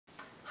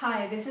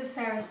Hi, this is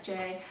Ferris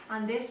J,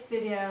 and this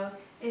video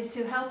is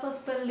to help us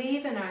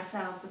believe in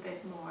ourselves a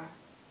bit more.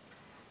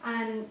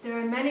 And there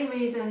are many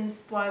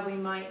reasons why we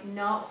might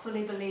not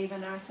fully believe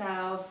in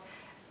ourselves.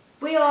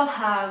 We all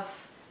have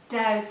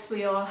doubts,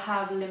 we all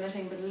have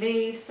limiting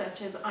beliefs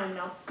such as I'm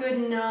not good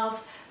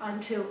enough, I'm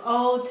too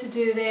old to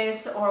do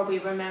this, or we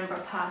remember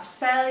past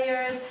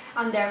failures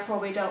and therefore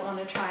we don't want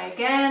to try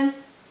again.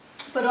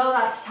 But all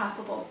that's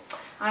tappable.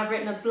 I've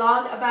written a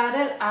blog about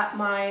it at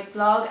my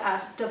blog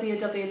at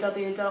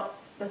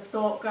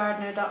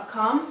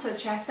www.thethoughtgardener.com, so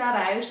check that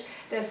out.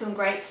 There's some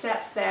great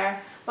steps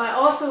there. But I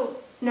also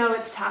know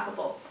it's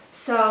tappable.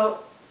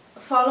 So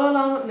follow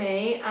along with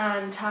me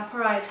and tap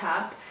where I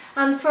tap.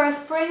 And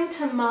first bring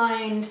to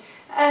mind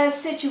a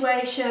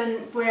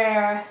situation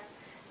where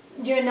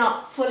you're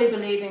not fully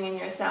believing in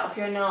yourself,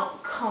 you're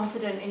not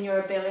confident in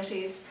your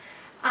abilities,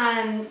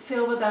 and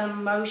feel what that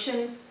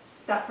emotion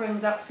that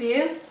brings up for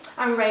you,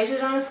 and rate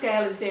it on a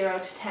scale of 0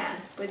 to 10,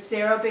 with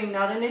 0 being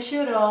not an issue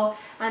at all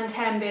and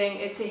 10 being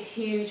it's a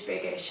huge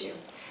big issue,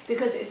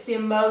 because it's the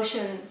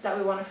emotion that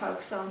we want to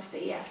focus on for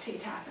the EFT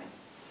tapping.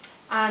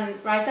 And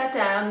write that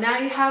down. Now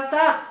you have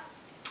that,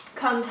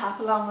 come tap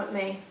along with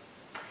me.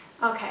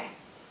 Okay,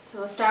 so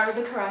we'll start with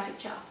the karate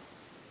chop.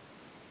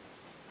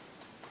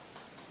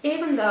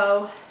 Even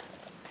though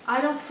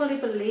I don't fully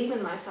believe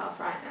in myself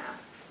right now,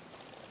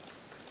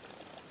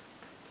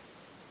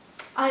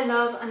 I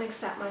love and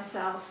accept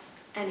myself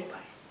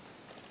anyway.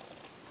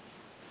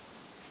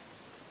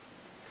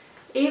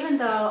 Even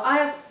though I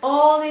have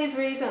all these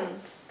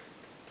reasons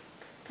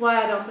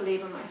why I don't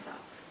believe in myself,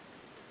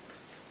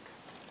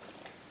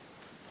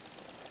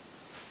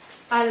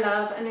 I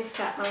love and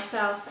accept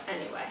myself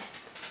anyway.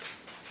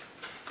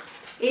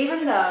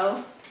 Even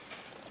though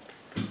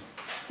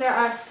there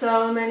are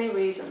so many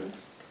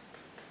reasons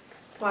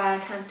why I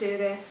can't do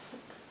this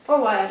or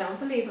why I don't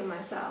believe in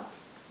myself,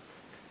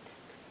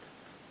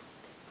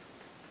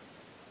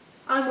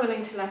 I'm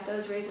willing to let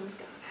those reasons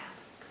go now.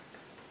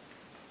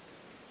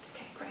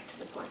 Okay, great, to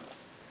the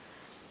points.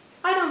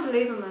 I don't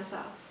believe in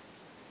myself.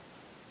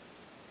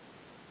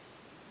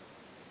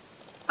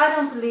 I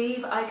don't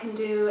believe I can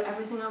do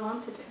everything I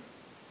want to do.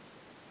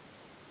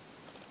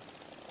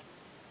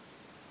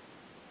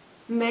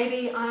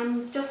 Maybe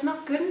I'm just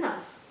not good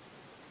enough.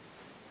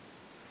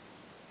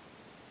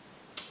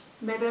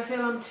 Maybe I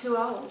feel I'm too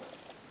old.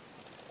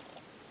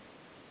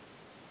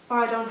 Or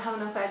I don't have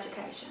enough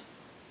education.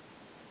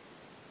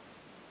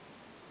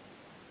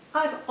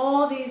 I have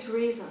all these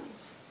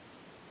reasons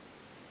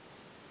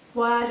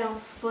why I don't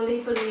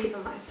fully believe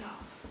in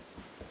myself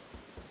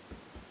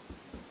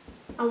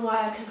and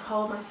why I can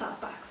hold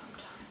myself back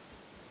sometimes.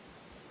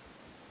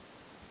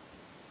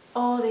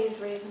 All these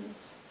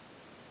reasons.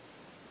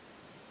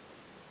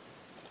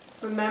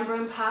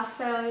 Remembering past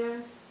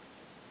failures,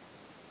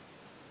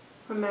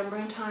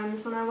 remembering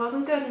times when I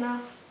wasn't good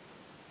enough,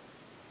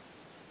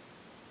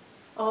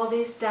 all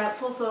these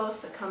doubtful thoughts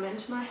that come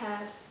into my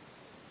head,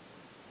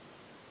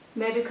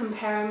 maybe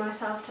comparing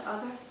myself to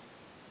others,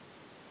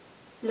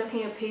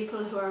 looking at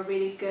people who are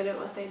really good at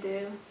what they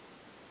do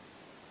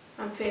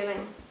and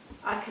feeling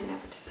I can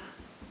never do that,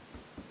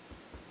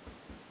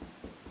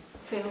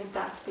 feeling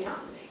that's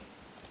beyond me.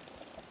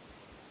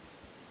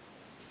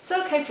 It's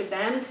okay for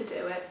them to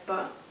do it,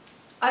 but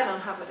I don't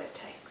have what it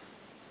takes.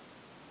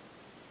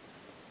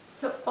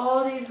 So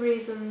all these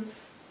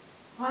reasons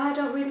why I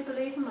don't really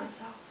believe in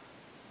myself.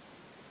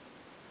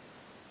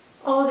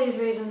 All these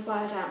reasons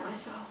why I doubt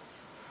myself.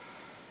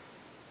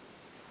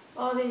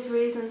 All these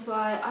reasons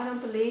why I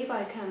don't believe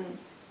I can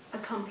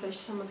accomplish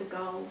some of the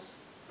goals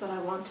that I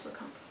want to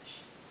accomplish.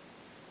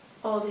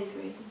 All these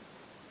reasons.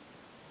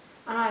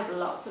 And I have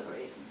lots of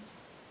reasons.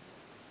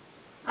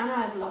 And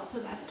I have lots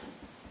of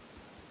evidence.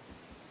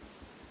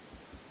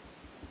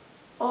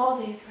 All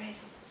these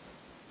reasons.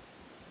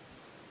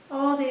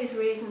 All these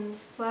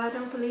reasons why I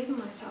don't believe in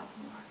myself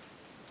more.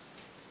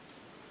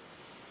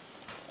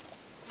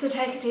 So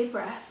take a deep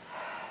breath.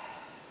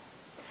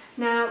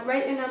 Now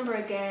rate your number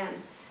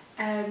again.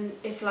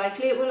 It's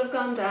likely it will have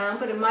gone down,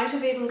 but it might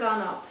have even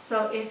gone up.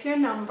 So if your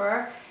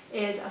number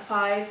is a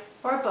 5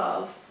 or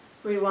above,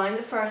 rewind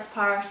the first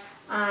part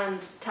and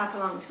tap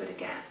along to it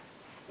again.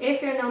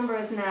 If your number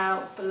is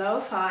now below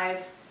 5,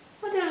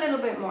 we'll do a little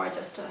bit more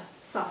just to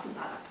soften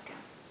that up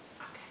again.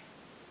 Okay.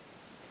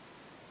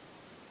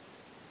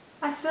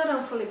 I still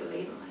don't fully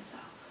believe in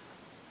myself.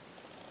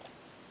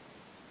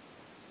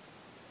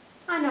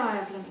 I know I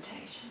have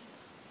limitations.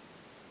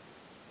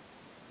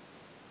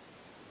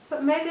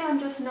 But maybe I'm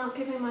just not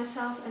giving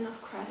myself enough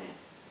credit.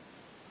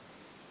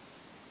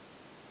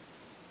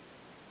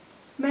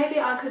 Maybe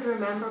I could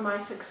remember my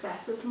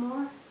successes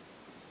more.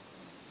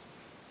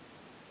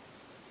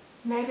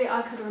 Maybe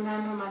I could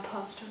remember my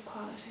positive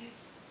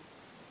qualities.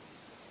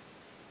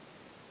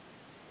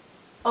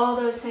 All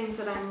those things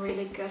that I'm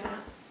really good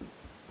at.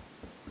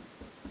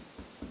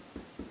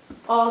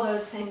 All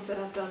those things that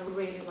I've done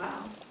really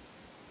well.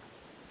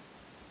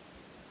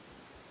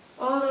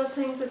 All those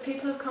things that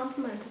people have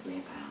complimented me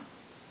about.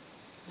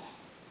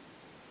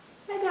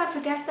 Maybe I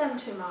forget them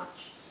too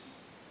much.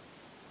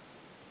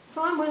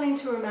 So I'm willing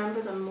to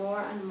remember them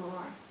more and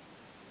more.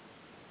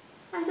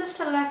 And just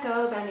to let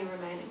go of any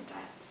remaining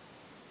doubts.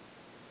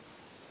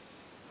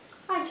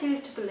 I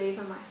choose to believe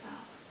in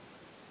myself.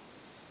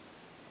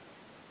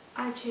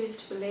 I choose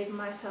to believe in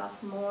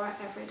myself more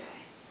every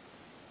day.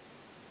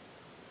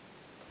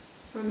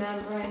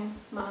 Remembering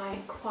my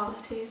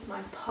qualities,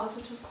 my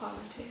positive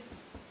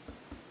qualities.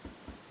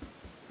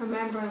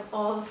 Remembering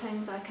all the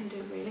things I can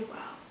do really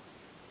well.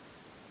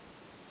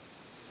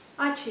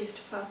 I choose to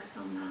focus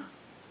on that.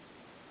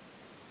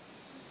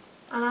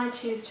 And I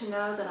choose to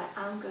know that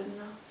I am good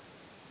enough.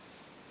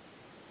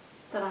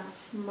 That I'm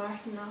smart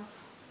enough.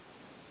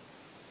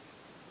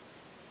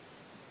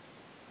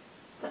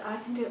 That I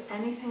can do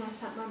anything I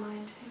set my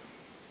mind to.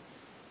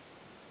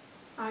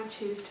 I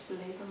choose to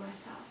believe in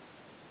myself.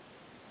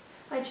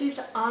 I choose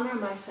to honour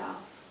myself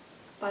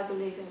by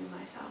believing in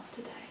myself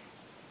today.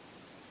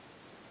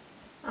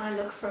 And I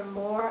look for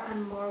more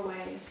and more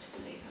ways to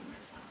believe in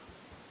myself.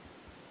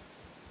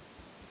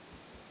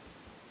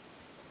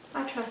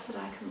 I trust that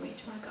I can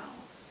reach my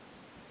goals.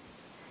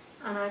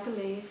 And I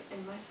believe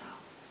in myself.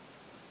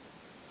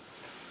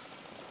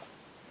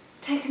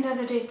 Take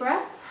another deep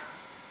breath.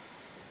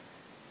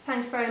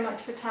 Thanks very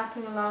much for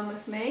tapping along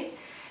with me.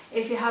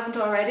 If you haven't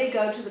already,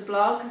 go to the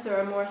blog because there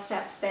are more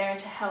steps there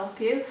to help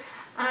you.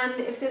 And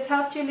if this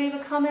helped you, leave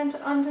a comment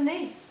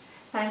underneath.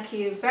 Thank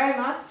you very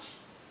much.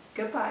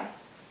 Goodbye.